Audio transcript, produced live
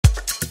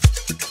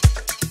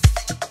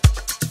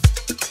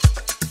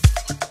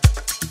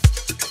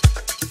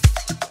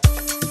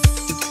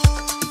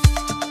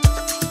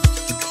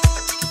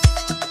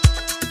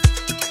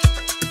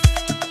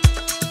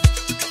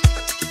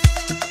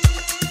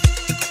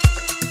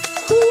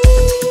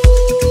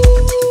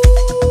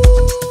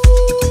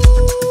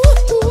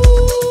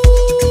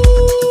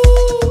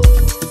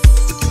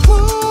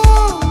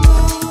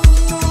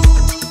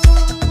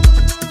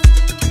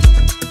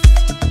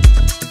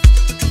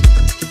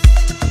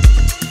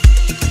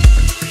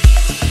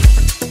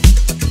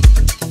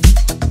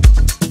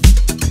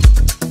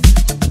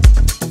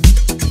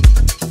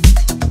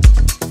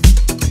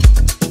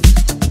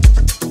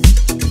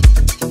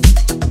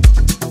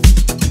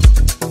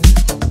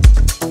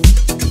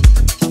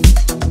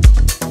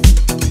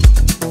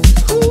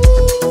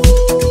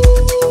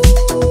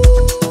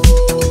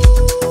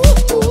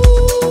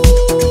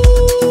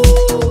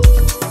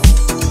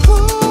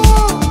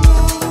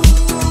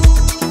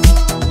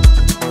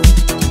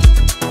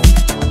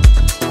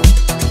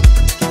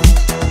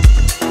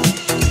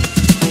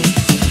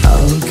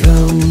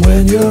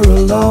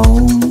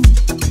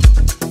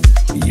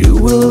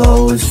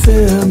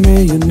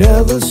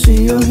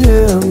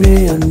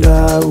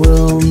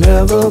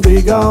never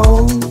be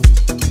gone.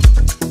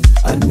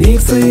 I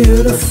need for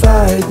you to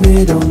fight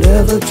me, don't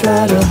ever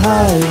try to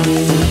hide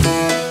me.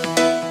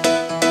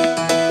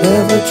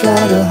 Never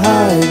try to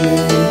hide me.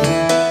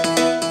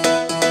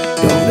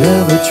 Don't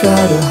ever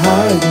try to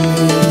hide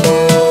me.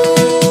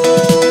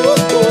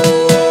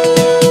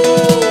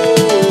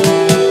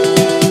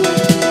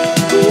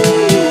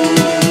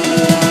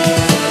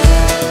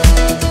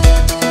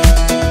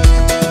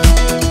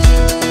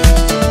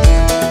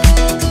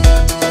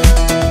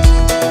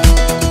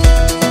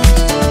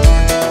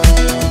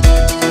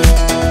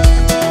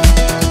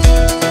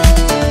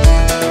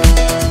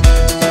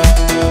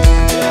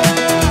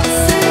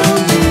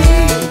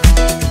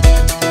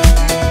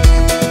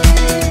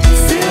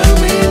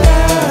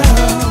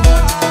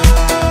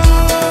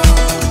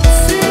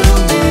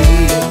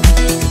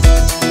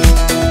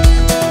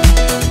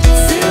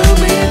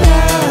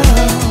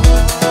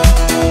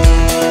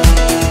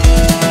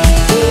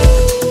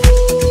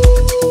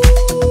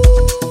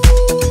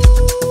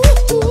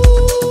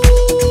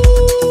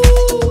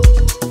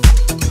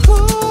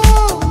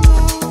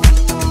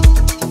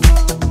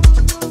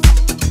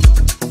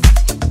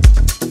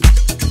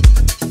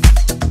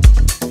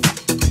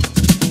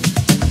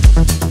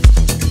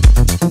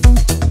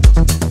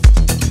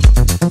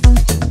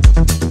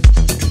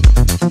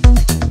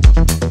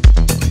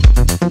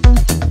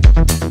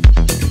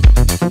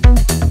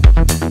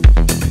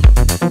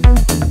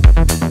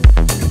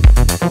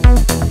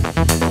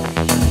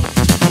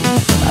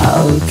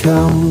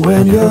 Come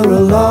when you're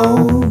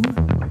alone.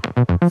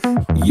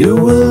 You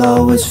will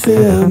always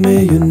fear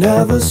me. You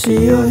never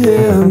see or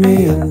hear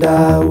me, and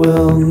I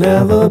will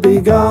never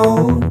be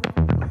gone.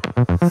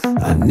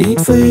 I need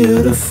for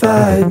you to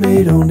fight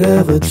me. Don't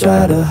ever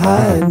try to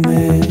hide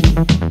me.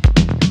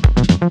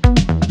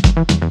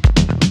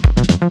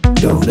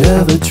 Don't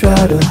ever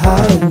try to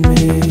hide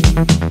me.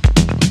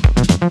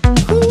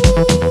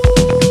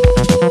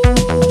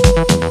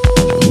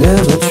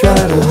 Never try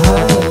to hide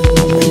me.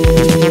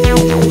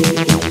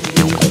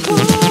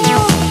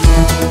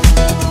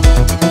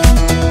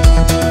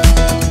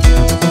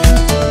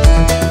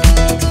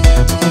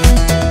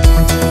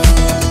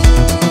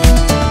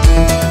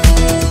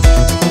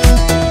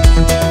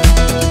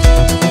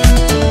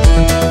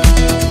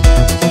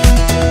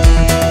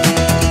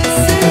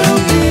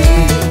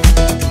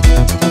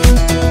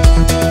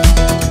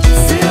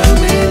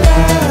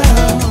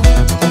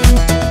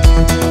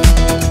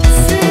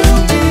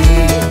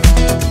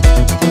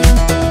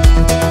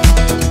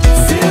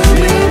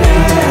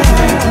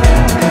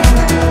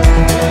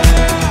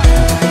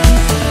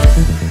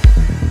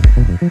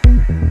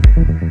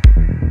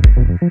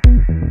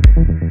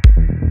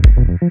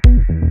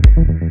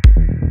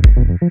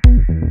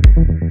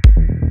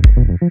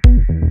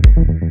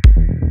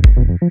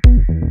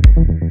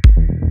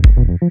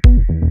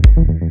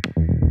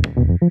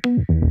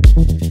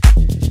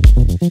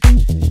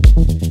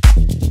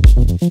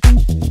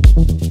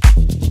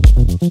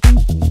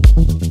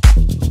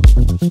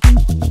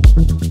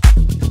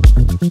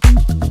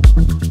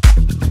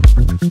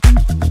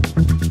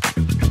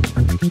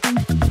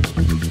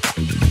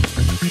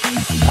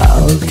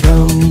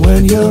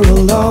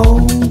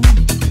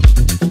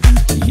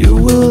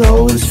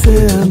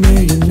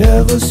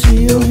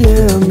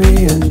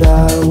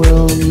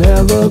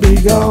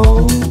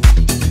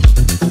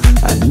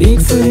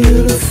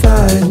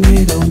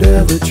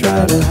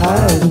 Try to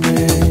hide me.